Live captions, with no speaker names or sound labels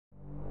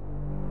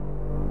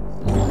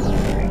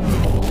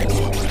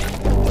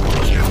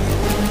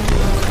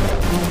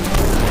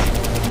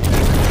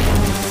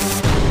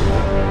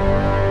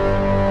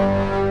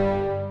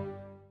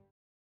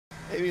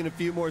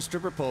few more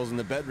stripper poles in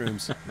the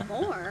bedrooms.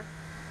 More?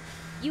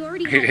 You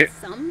already had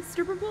some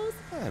stripper poles?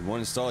 I had one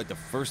installed like the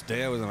first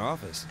day I was in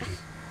office.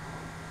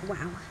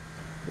 Wow.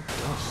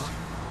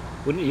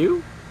 Wouldn't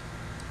you?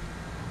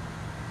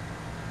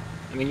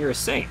 I mean, you're a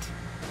saint.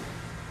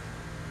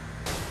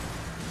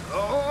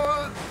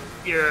 Oh,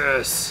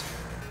 yes!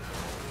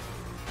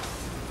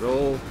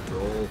 Roll,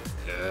 roll,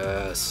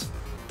 yes.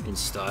 In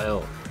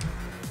style.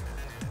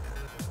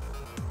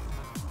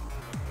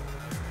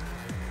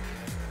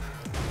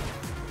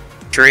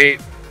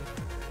 Treat.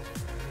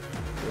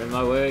 You're in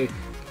my way.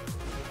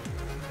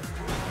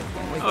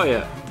 Oh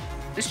yeah.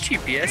 This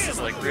GPS is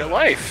like real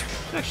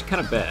life. It's actually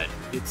kind of bad.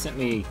 It sent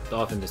me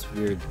off in this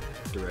weird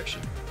direction.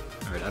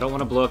 Alright, I don't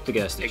want to blow up the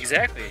gas station.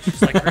 Exactly, it's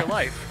just like real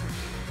life.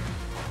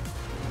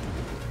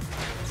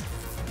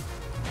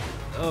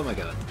 Oh my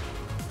god.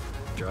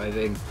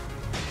 Driving.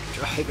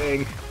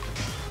 Driving.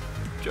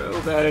 So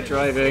bad at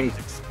driving.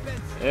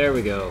 There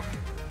we go.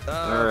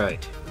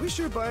 Alright. We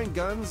sure buying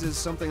guns is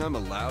something I'm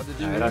allowed to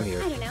do? Alright, I'm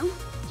here. I don't know.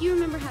 Do you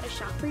remember how to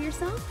shop for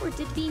yourself, or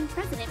did being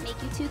president make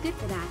you too good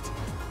for that?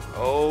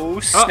 Oh,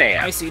 snap.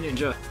 Oh, I see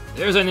Ninja.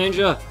 There's a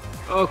ninja.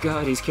 Oh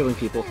god, he's killing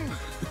people.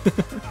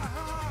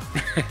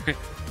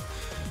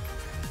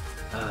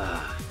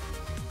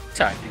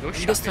 Time to go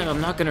shopping. This time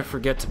I'm not gonna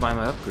forget to buy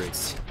my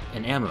upgrades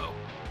and ammo.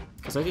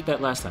 Because I did that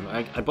last time.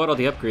 I bought all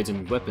the upgrades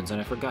and weapons and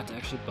I forgot to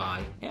actually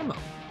buy ammo.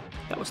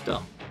 That was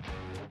dumb.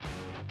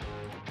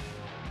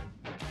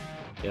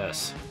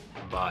 Yes.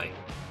 Buy.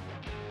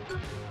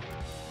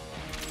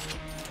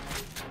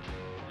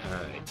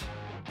 Alright.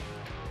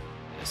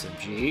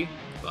 SMG.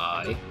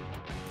 Buy.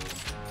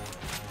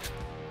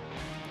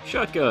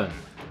 Shotgun.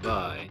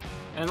 Buy.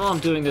 And while I'm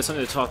doing this,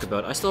 something to talk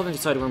about. I still haven't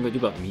decided what I'm going to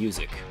do about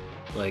music.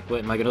 Like, what,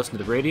 am I going to listen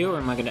to the radio, or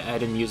am I going to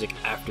add in music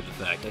after the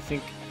fact? I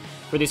think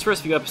for these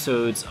first few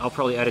episodes, I'll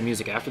probably add in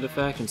music after the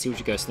fact and see what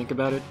you guys think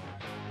about it.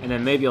 And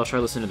then maybe I'll try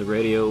to listen to the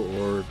radio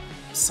or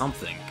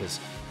something, because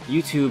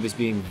YouTube is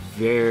being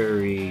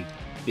very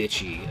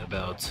bitchy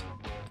about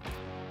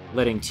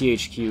letting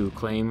THQ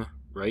claim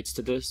rights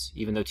to this,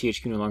 even though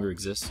THQ no longer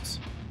exists.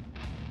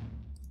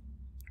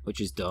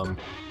 Which is dumb.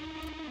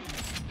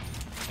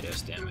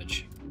 Yes,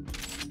 damage.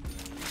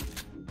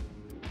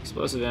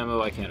 Explosive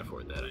ammo, I can't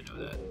afford that, I know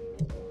that.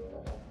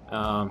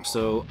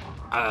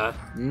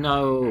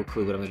 No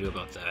clue what I'm gonna do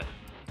about that.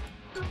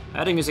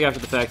 Adding music after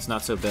the fact is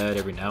not so bad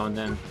every now and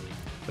then,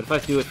 but if I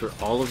do it for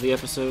all of the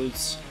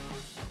episodes,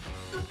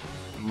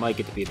 it might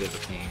get to be a bit of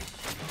a pain.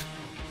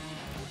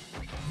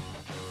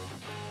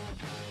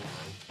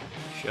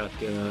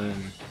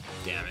 Shotgun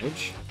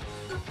damage.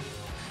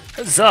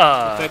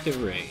 Huzzah!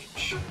 Effective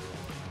range.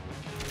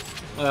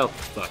 Well,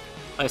 fuck.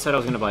 I said I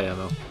was gonna buy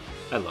ammo.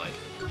 I lied.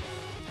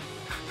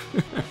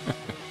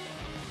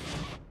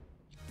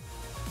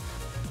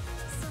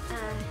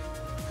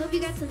 Hope you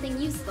got something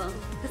useful,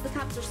 because the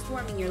cops are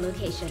swarming your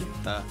location.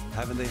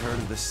 Haven't they heard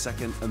of the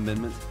Second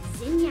Amendment?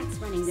 Zinniac's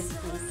running this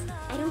place.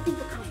 I don't think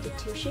the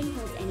Constitution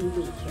holds any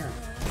weight here.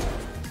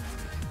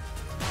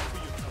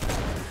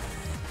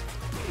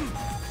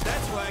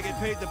 That's why I get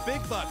paid the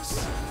big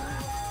bucks.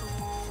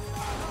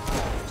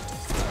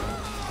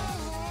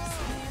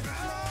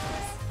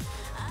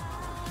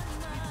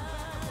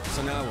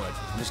 So now what?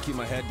 Just keep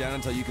my head down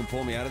until you can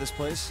pull me out of this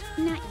place?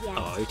 Not yet.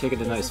 Oh, you're taking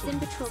the nice There's a one.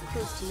 Zim patrol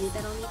close to you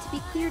that'll need to be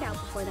cleared out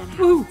before that happens.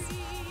 Woo!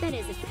 That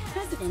is, if the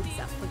president's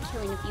up for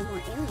killing a few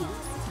more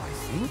aliens.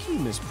 Thank you,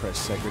 Miss Press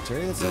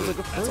Secretary. That sounds like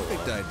a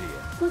perfect idea.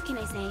 What can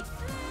I say?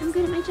 I'm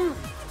good at my job.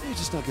 You're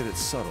just not good at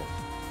subtle.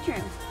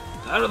 True.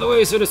 Out of the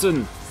way,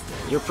 citizen!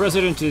 Your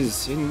president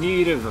is in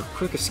need of a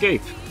quick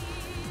escape.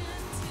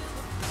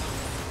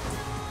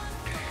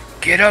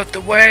 Get out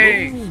the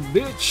way! Ooh,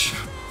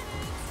 bitch!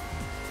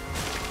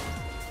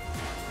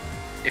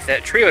 If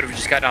that tree would have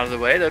just gotten out of the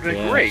way, that would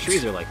have been great.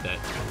 Trees are like that.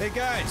 Hey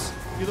guys,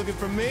 you looking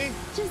for me?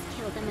 Just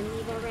kill them and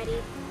leave already.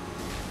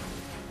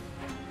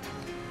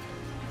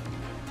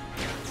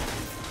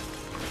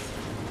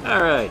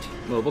 Alright,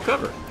 mobile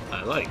cover.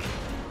 I like.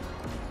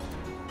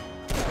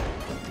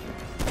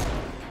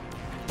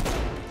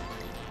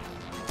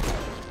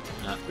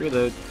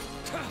 Reload.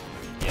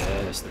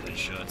 Yes, the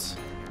headshots.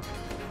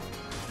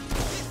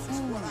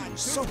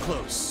 So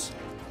close.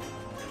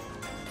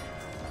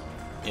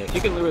 Yeah, if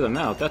you can lure them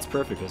out, that's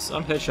perfect, because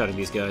I'm headshotting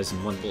these guys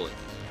in one bullet.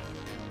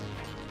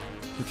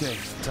 Okay,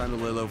 time to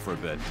lay low for a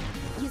bit.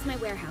 Use my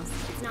warehouse.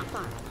 It's not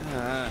far.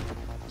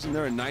 Isn't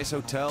there a nice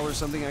hotel or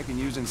something I can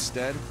use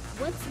instead?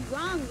 What's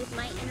wrong with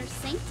my inner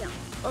sanctum?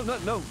 Oh,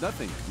 no,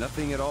 nothing.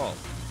 Nothing at all.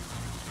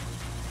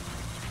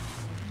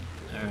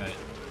 Alright.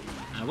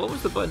 Now, what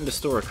was the button to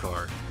store a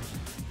car?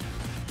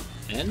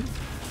 N?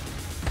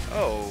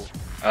 Oh.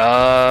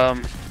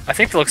 I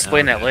think they'll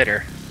explain that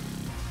later.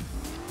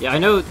 Yeah, I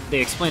know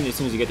they explained it as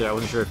soon as you get there. I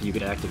wasn't sure if you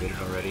could activate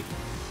it already.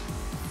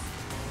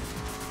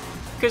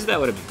 Because that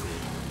would have been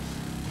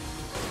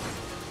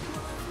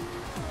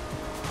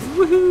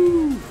cool.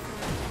 Woohoo!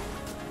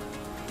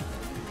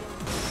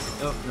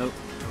 Oh, nope.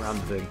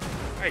 Around the thing.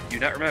 I do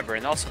not remember.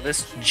 And also,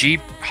 this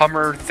Jeep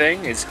Hummer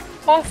thing is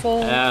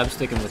awful. I'm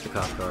sticking with the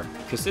cop car,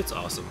 because it's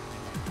awesome.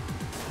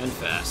 And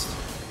fast.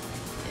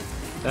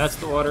 That's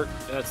the water.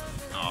 That's...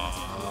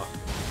 Aww.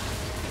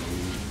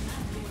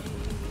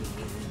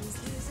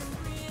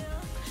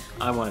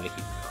 I wanted to keep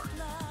the car.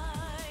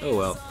 Oh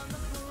well.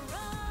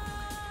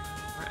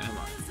 Where am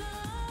I?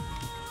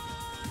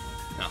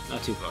 No,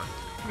 not too far.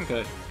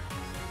 Okay.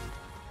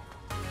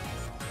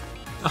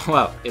 Oh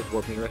wow, it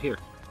warped me right here.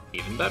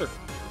 Even better.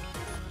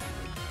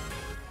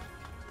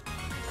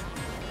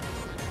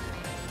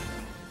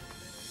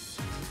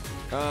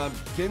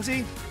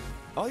 Kinsey?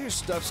 All your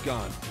stuff's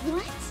gone.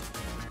 What?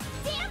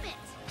 Damn it!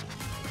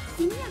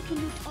 Zinyak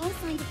removed all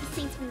signs of the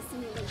Saints from the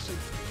simulation.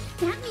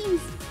 That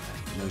means...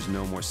 There's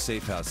no more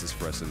safe houses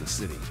for us in the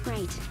city.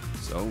 Right.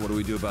 So what do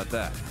we do about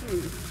that?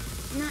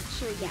 Not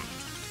sure yet.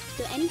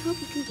 So any help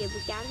you can give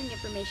with gathering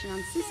information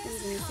on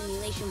systems in the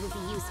simulation would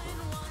be useful.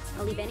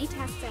 I'll leave any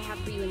tasks I have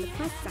for you in the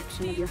press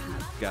section of your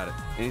hub. Got it.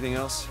 Anything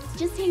else?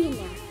 Just hang in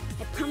there.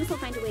 I promise I'll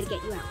find a way to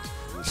get you out.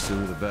 The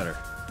sooner the better.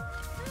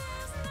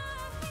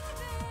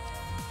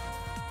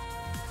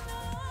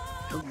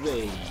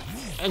 Hooray!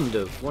 End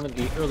of one of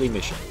the early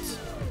missions.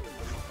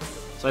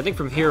 So I think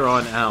from here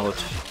on out,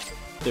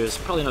 there's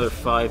probably another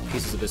 5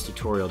 pieces of this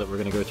tutorial that we're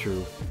going to go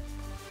through.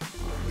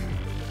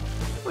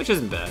 Which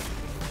isn't bad.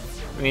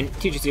 I mean, it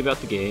teaches you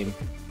about the game.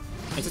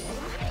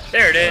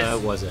 There it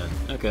is. Was in.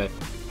 Okay.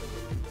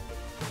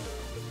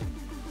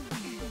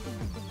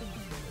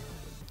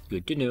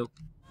 Good to know.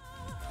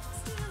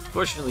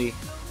 Fortunately...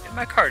 And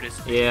my card is...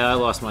 Yeah, I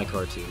lost my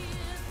car too.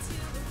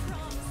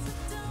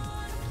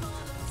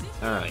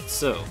 Alright,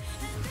 so...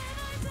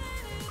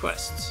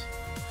 Quests.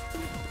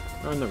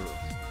 We're on the roof.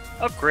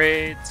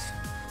 Upgrades.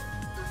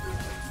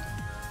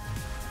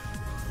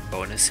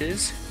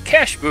 Bonuses.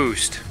 Cash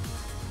boost.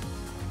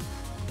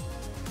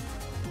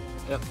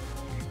 Yep.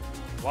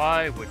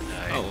 Why wouldn't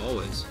I? Oh,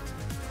 always.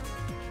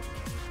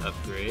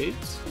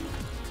 Upgrades.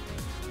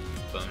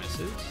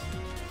 Bonuses.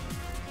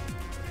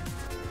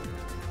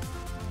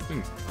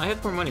 I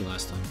had more money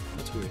last time.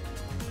 That's weird.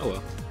 Oh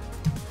well.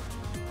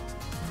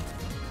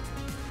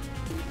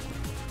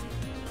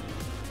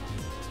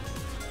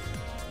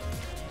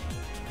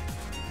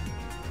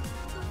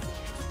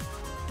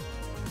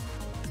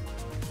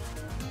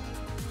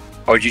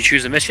 Or did you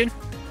choose a mission? These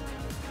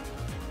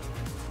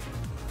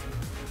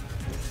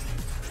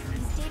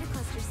data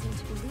clusters seem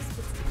to be loose bits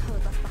of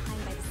code left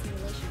behind by the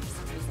simulation for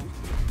some reason.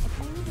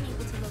 I've only been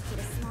able to locate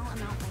a small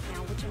amount right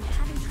now, which I'm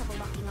having trouble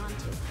locking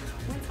onto.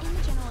 Once in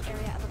the general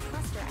area of a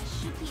cluster, I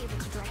should be able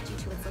to direct you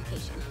to its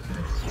location.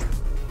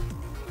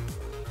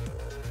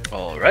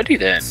 Alrighty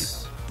then.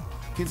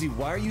 Kinsey,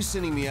 why are you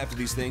sending me after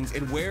these things,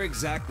 and where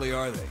exactly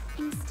are they?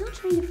 I'm still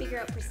trying to figure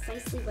out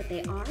precisely what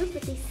they are,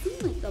 but they seem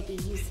like they'll be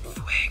useful.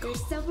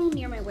 There's several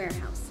near my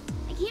warehouse.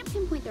 I can't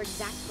pinpoint their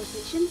exact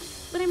location,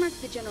 but I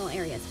marked the general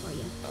areas for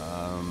you.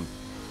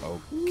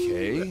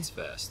 Okay. That's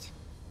fast.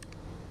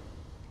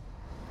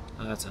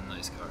 Oh, that's a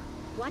nice car.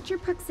 Watch your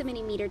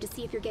proximity meter to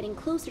see if you're getting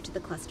closer to the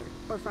cluster,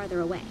 or farther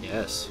away.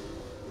 Yes.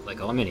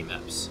 Like all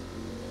mini-maps.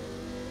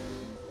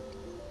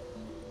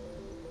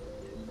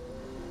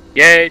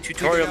 Yay,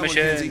 tutorial Take that one,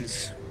 Kinsey.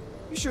 missions.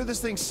 You sure this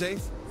thing's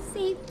safe?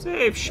 Safe.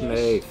 Save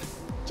schmave.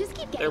 Just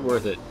keep getting They're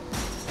worth it.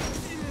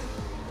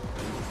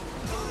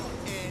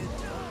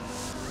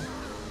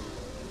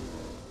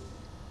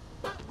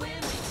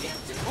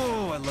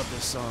 Oh, I love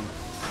this song.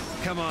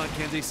 Come on,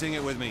 Kinsey, sing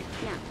it with me.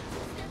 No,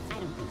 I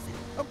don't think so.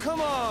 Oh,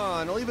 come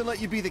on. I'll even let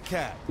you be the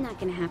cat. Not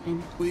gonna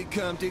happen. We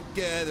come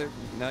together.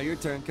 Now your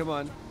turn. Come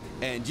on.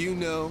 And you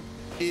know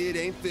it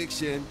ain't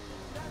fiction.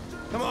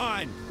 Come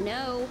on.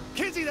 No.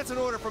 Kinsey, that's an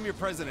order from your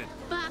president.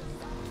 Fuck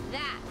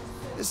that.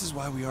 This is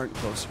why we aren't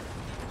closer.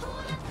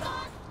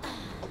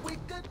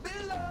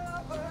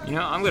 You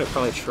know, I'm gonna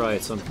probably try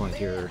at some point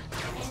here.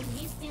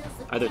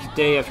 Either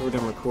today after we're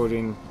done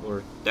recording,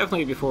 or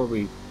definitely before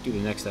we do the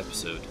next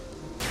episode.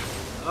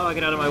 Oh,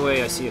 get out of my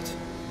way, I see it.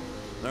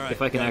 All right.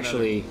 If I can got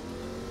actually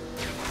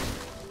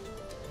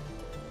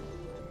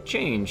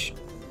change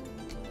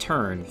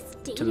turn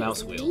to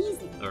mouse wheel.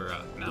 Amazing. Or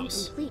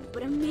mouse. Incomplete,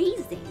 but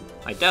amazing.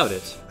 I doubt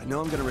it. I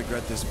know I'm gonna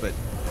regret this, but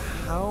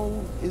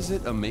how is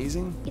it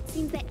amazing? It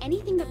seems that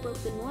anything that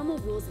broke the normal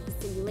rules of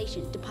the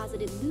simulation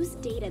deposited loose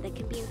data that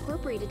can be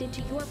incorporated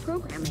into your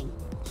programming.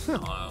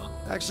 Aw.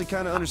 I actually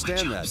kind of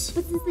understand that.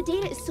 But since the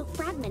data is so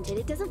fragmented,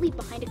 it doesn't leave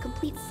behind a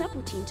complete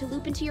subroutine to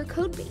loop into your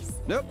codebase.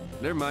 Nope.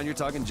 Never mind. You're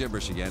talking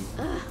gibberish again.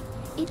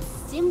 It's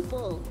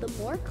simple. The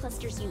more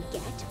clusters you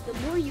get, the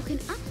more you can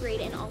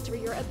upgrade and alter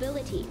your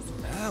abilities.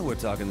 Ah, we're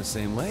talking the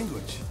same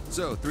language.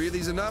 So, 3 of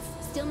these enough?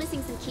 Still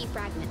missing some key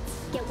fragments.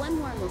 Get one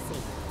more and we'll see.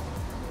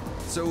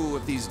 So,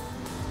 if these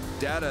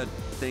data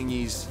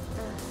thingies...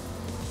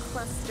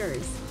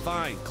 Clusters.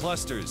 Fine,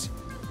 clusters.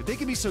 If they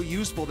can be so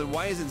useful, then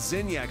why isn't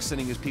Zinyak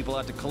sending his people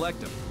out to collect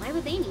them? Why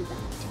would they need them?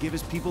 To give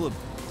his people a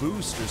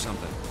boost or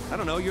something. I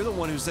don't know, you're the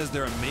one who says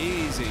they're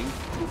amazing.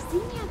 If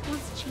Zinyak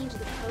wants to change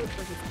the code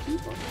for his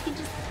people, he can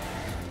just...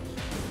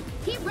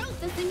 He wrote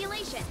the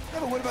simulation!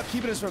 Yeah, but what about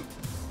keeping us from...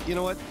 You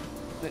know what?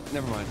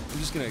 Never mind. I'm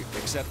just gonna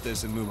accept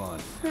this and move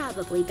on.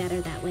 Probably better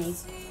that way.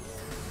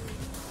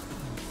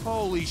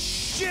 Holy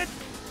shit!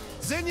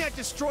 Zinyak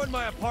destroyed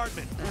my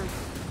apartment.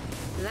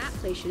 That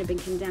place should have been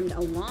condemned a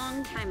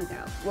long time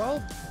ago.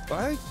 Well,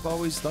 I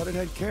always thought it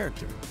had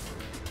character.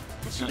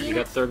 That should Oh, be you got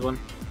enough. the third one?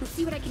 Let's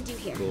see what I can do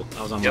here. Cool.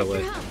 I was on Yep. my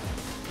way. Your help.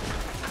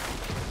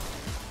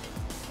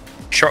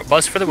 Short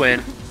bus for the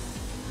win.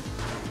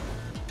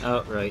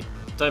 Oh, right.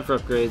 Time for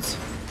upgrades.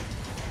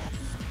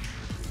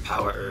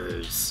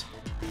 Powers.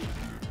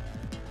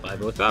 Buy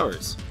both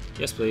powers.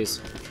 Yes,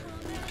 please.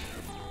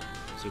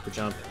 Super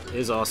jump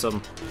is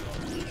awesome.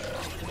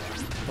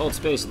 Hold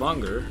space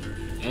longer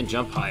and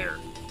jump higher.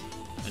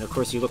 And of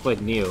course you look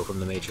like Neo from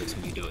the Matrix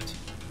when you do it,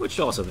 which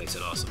also makes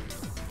it awesome.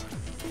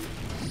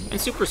 And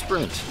super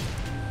sprint.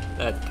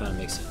 That kind of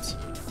makes sense.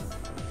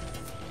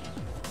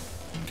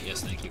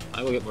 Yes, thank you.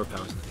 I will get more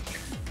powers in the future.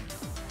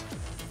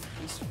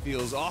 This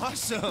feels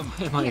awesome.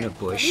 Am I in a Let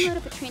bush? me load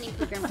up a training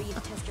program for you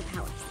to test your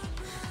powers.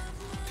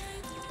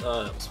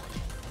 That was fun.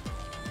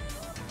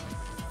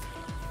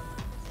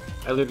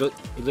 I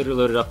literally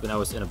loaded up and I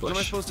was in a What am I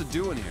bush. supposed to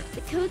do in here?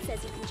 The code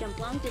says you can jump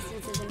long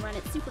distances and run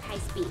at super high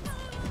speeds.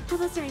 How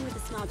about starting with a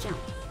small jump?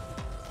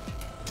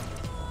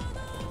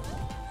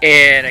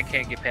 And I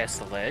can't get past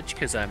the ledge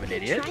because I'm an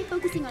idiot. Try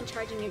focusing on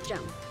charging your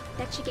jump.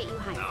 That should get you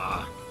higher.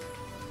 Ah.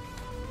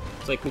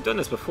 It's like we've done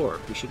this before.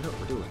 We should know what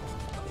we're doing.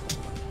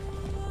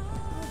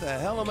 How the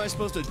hell am I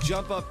supposed to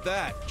jump up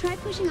that? Try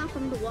pushing off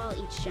from the wall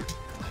each jump.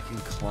 I can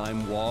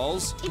climb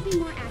walls? It'd be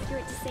more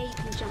accurate to say you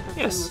can jump up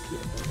Yes. them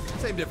repeatedly.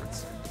 Same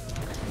difference.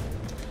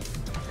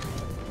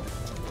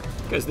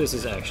 Because this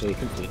is actually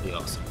completely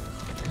awesome.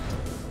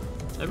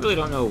 I really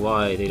don't know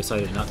why they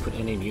decided to not put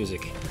any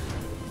music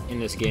in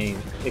this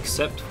game,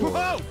 except for...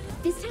 Whoa!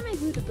 This time I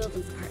blew the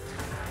buildings apart.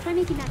 Try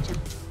making that jump.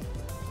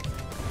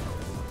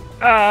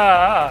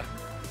 Ah!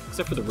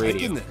 Except for the My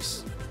radio.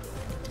 goodness.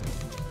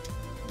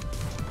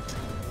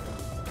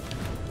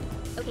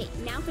 Okay,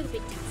 now for the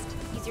big test.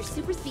 Use your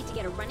super speed to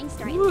get a running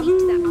start and leap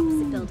to that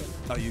opposite building.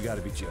 Oh, you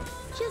gotta be joking.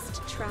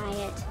 Just try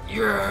it.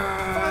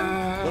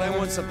 Yeah! But I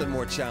want something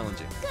more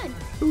challenging. Good,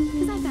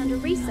 because I found a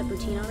race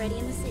subroutine already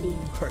in the city.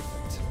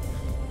 Perfect.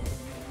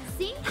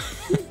 See?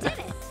 You did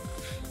it.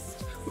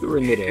 We were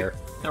in midair.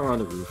 Now we're on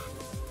the roof.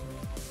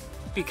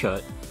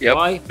 Because. Yep.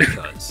 Why?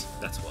 Because.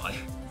 That's why.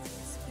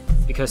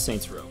 Because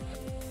Saints Row.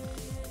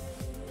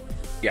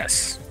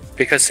 Yes,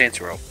 because Saints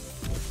Row. I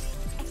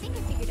think I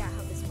figured out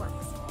how this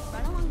works.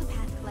 Run along the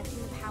path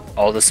collecting the power.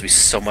 Oh, this would be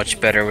so much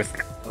better with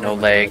no Oh,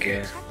 lag.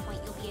 Checkpoint,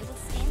 you'll be able to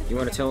stand You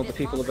want to for tell a the bit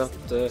people longer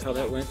about so you can how that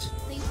stand. went? So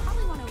you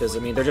probably want to Because, I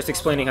avoid mean, they're just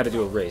explaining how to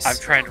do a race. I'm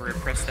trying to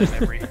repress that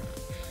memory.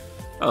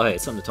 Oh, hey,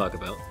 it's something to talk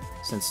about.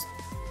 Since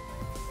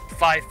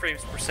 5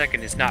 frames per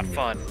second is not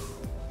fun.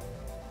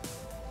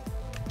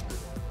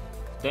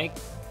 Thank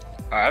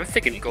I'm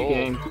thinking you, gold.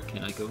 game.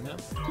 Can I go now?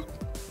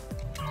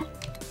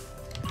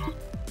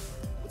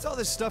 What's all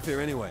this stuff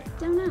here anyway?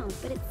 Don't know,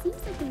 but it seems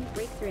like when you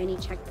break through any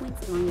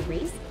checkpoints along the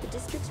race, the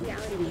district's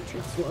reality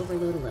matrix will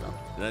overload a little.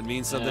 That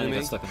means something I to got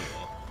me? stuck in the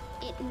wall.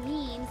 It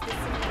means the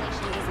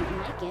simulation doesn't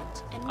like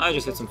it, and I we're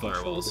just hit able some to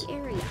control firewalls. the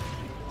area.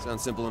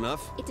 Sounds simple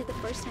enough. It did the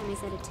first time I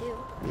said it too.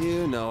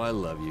 You know I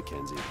love you,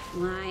 Kenzie.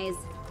 Lies.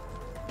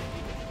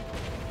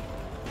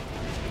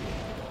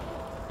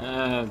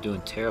 I'm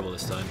doing terrible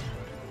this time.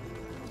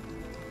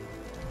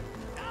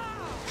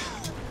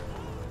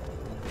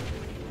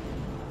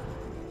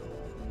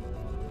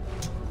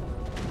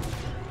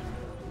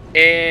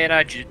 And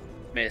I just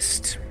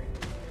missed.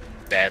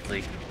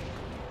 Badly.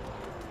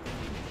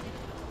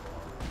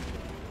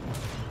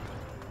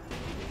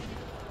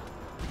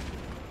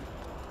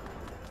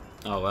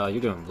 Oh wow,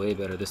 you're doing way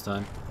better this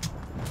time.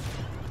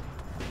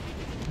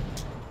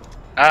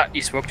 Ah,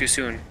 you spoke too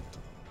soon.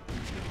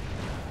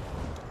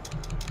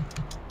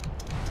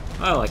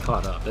 Well, I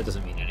caught up. That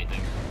doesn't mean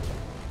anything.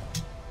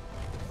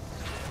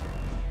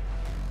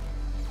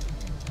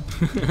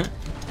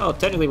 Oh,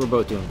 technically we're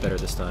both doing better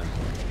this time.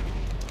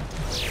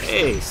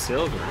 Hey,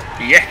 silver.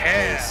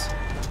 Yeah! Nice.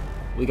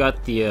 We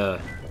got the,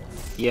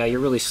 yeah, you're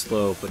really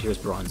slow, but here's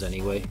bronze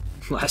anyway.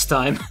 Last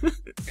time.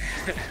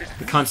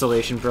 The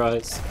consolation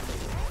prize.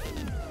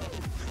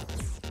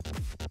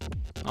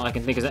 All I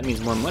can think is that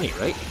means more money,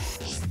 right?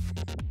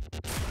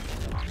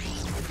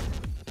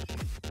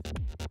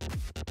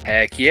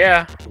 Heck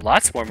yeah!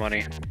 Lots more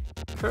money.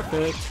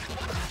 Perfect.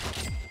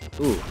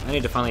 Ooh, I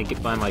need to finally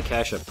buy my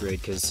cash upgrade,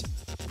 because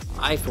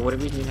I, for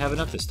whatever reason, didn't have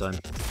enough this time.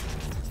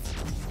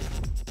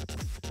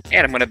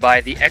 And I'm gonna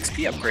buy the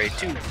XP upgrade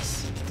too.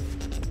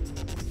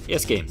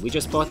 Yes, game, we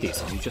just bought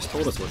these, and you just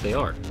told us what they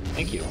are.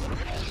 Thank you.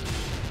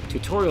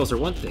 Tutorials are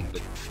one thing,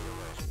 but...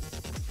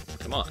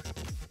 come on.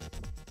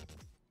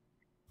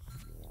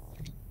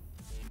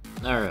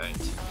 Alright.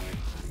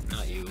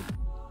 Not you.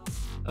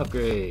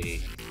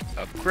 Upgrade.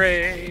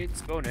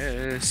 Upgrades,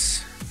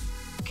 bonus.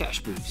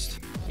 Cash boost.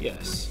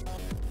 Yes.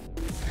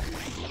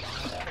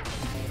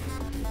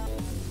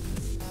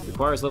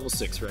 Requires level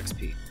 6 for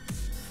XP.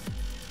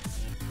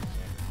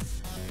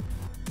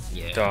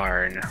 Yeah.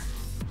 Darn.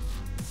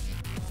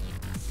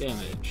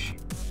 Damage.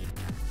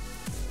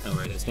 Oh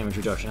right, that's damage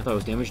reduction. I thought it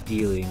was damage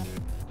dealing.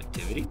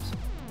 Activities?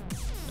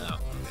 Oh,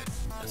 okay.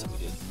 That's what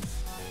we did.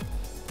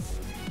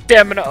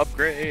 Stamina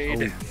upgrade.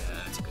 Oh, yeah,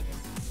 that's a good one.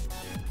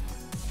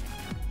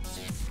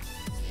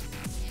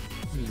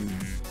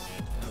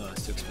 Oh,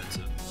 it's too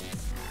expensive.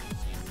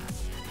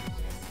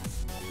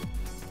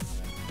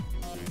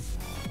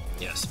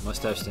 Yes,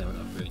 must have stamina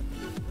upgrade.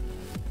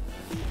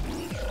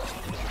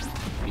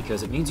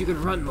 Because it means you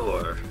can run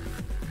more.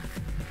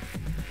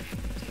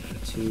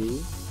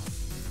 2.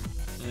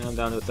 And I'm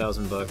down to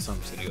 $1,000. I'm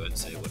just gonna go ahead and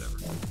say whatever.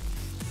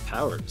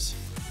 Powers.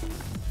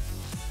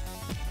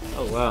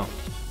 Oh wow.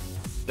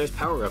 There's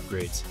power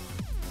upgrades.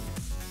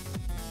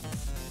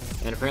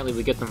 And apparently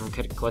we get them from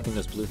collecting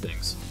those blue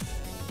things.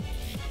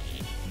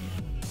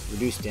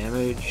 Reduce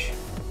damage,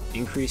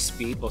 increase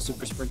speed while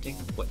super sprinting.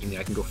 What, you mean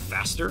I can go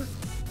faster?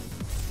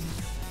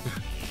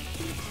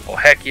 Oh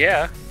heck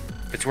yeah!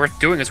 If it's worth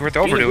doing, it's worth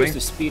overdoing. Boost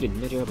the speed in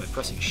midair by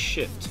pressing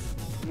shift.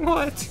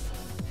 What?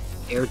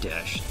 Air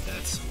dash.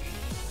 That's sweet.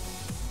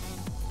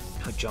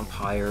 Jump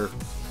higher,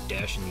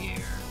 dash in the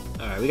air.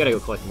 Alright, we gotta go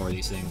collect more of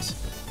these things.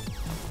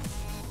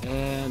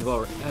 And while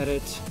we're at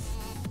it,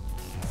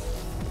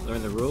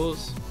 learn the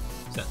rules.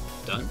 Is that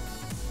done?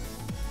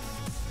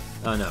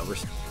 Oh no, we're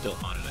still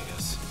on it, I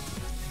guess.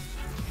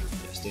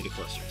 Yeah, state of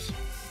clusters.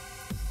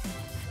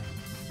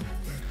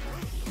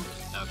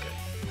 Okay.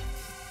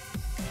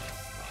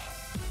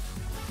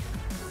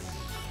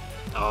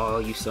 Oh,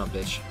 you son of a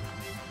bitch.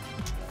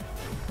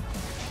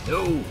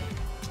 No!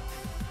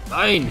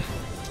 Fine!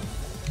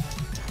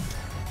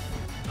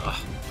 Ugh.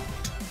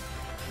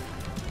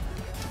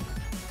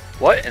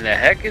 What in the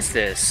heck is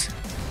this?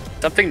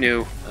 Something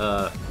new.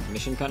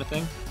 Mission kind of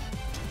thing?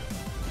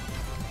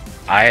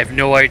 I have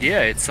no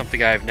idea. It's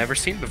something I've never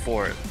seen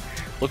before.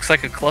 Looks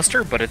like a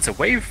cluster, but it's a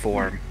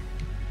waveform.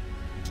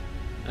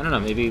 I don't know,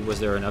 maybe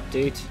was there an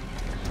update?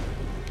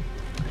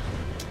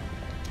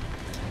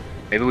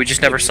 Maybe we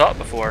just never saw it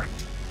before.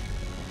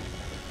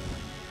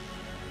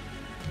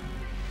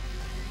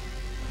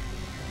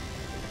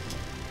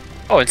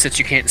 Oh, and since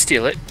you can't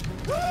steal it...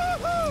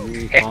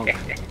 Ooh, bonk. I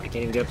can't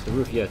even get up to the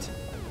roof yet.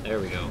 There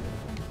we go.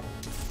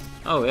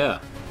 Oh yeah.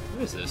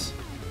 What is this?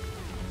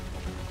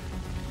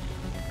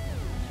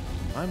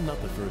 I'm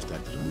not the first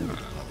actor to move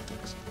into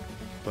politics,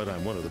 but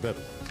I'm one of the better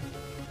ones.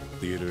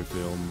 Theater,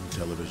 film,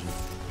 television,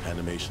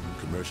 animation,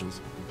 commercials.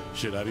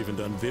 Shit, I've even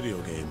done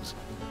video games.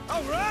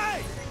 All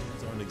right!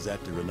 These aren't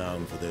exactly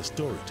renowned for their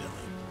storytelling.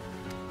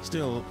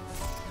 Still,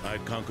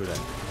 I'd conquered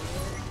acting.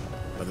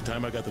 By the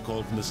time I got the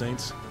call from the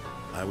Saints,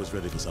 I was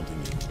ready for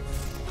something new.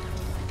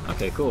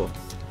 Okay, cool.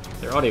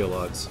 They're audio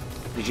logs.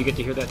 Did you get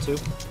to hear that too?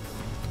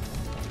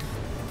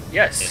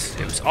 Yes,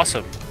 it was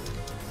awesome.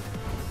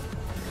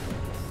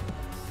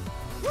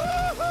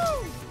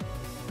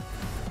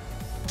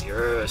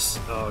 Yes.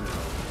 Oh no,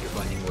 you're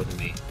finding more than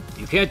me.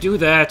 You can't do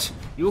that.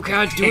 You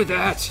can't do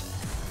that.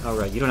 All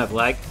right, you don't have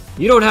lag.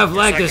 You don't have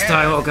lag this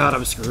time. Oh god,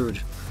 I'm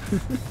screwed.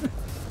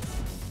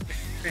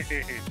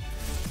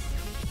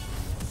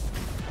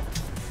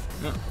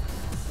 No.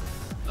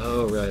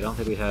 Oh right, I don't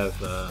think we have.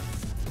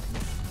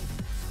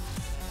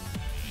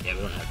 Yeah,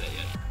 we don't have that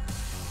yet.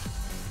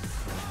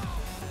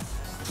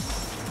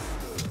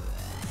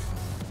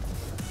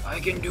 I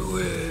can do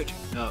it.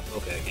 No,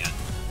 okay, again.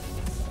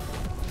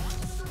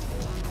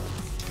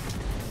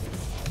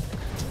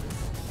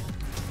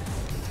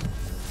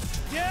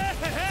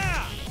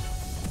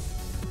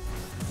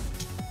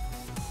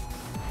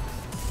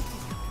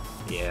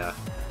 Yeah,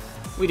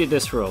 we did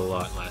this for a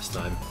lot last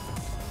time.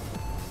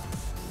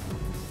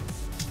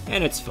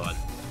 And it's fun.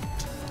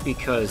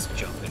 Because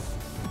jumping.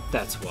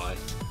 That's why.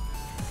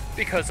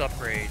 Because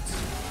upgrades.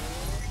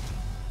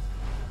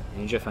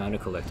 Ninja found a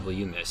collectible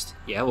you missed.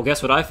 Yeah, well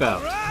guess what I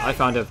found? Right. I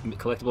found a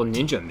collectible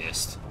ninja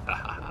missed. Ha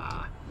ha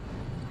ha.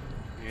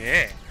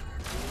 Yeah.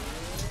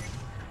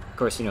 Of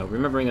course, you know,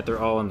 remembering that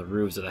they're all on the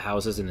roofs of the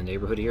houses in the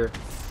neighborhood here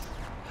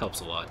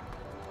helps a lot.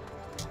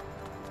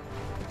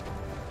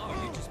 Oh,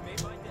 you just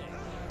made my day.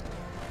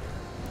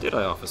 Did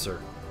I,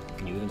 officer?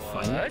 Can you even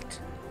find it? What?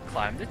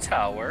 Climb the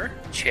tower.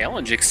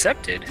 Challenge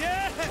accepted.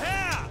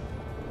 Yeah!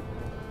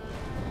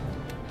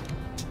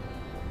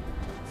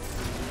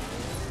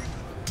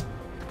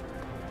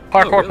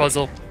 Parkour Oh, really?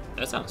 puzzle.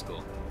 That sounds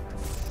cool.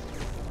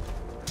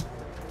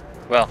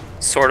 Well,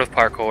 sort of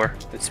parkour.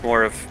 It's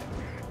more of...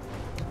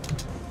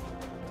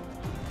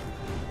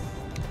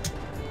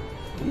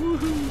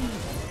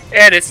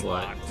 And it's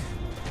What? locked.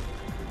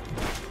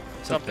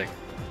 Something.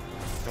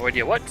 No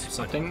idea what.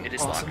 Something It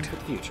is awesome locked. for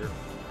the future.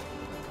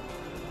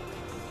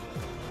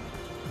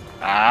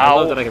 I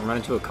love Ow! that I can run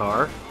into a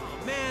car.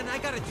 Man, I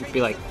gotta Be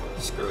like,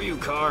 screw you,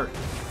 car.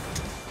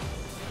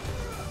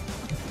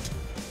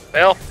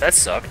 Well, that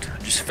sucked. I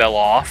just fell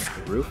off.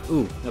 Roof?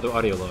 Ooh, another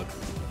audio log.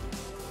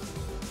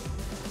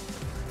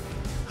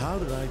 How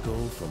did I go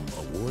from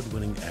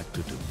award-winning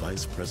actor to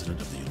Vice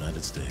President of the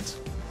United States?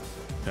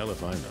 Hell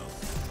if I know.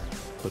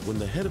 But when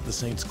the head of the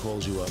Saints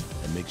calls you up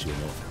and makes you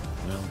an offer,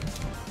 well,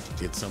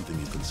 it's something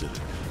you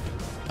consider.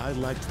 I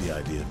liked the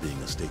idea of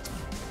being a statesman,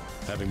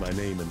 having my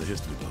name in the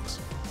history books.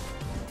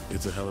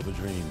 It's a hell of a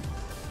dream.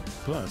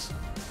 Plus,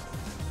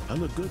 I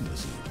look good in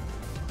this suit.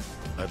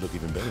 I'd look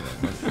even better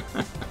on Monday.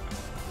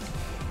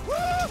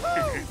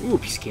 Ooh,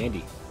 piece of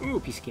candy. Ooh,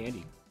 piece of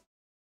candy.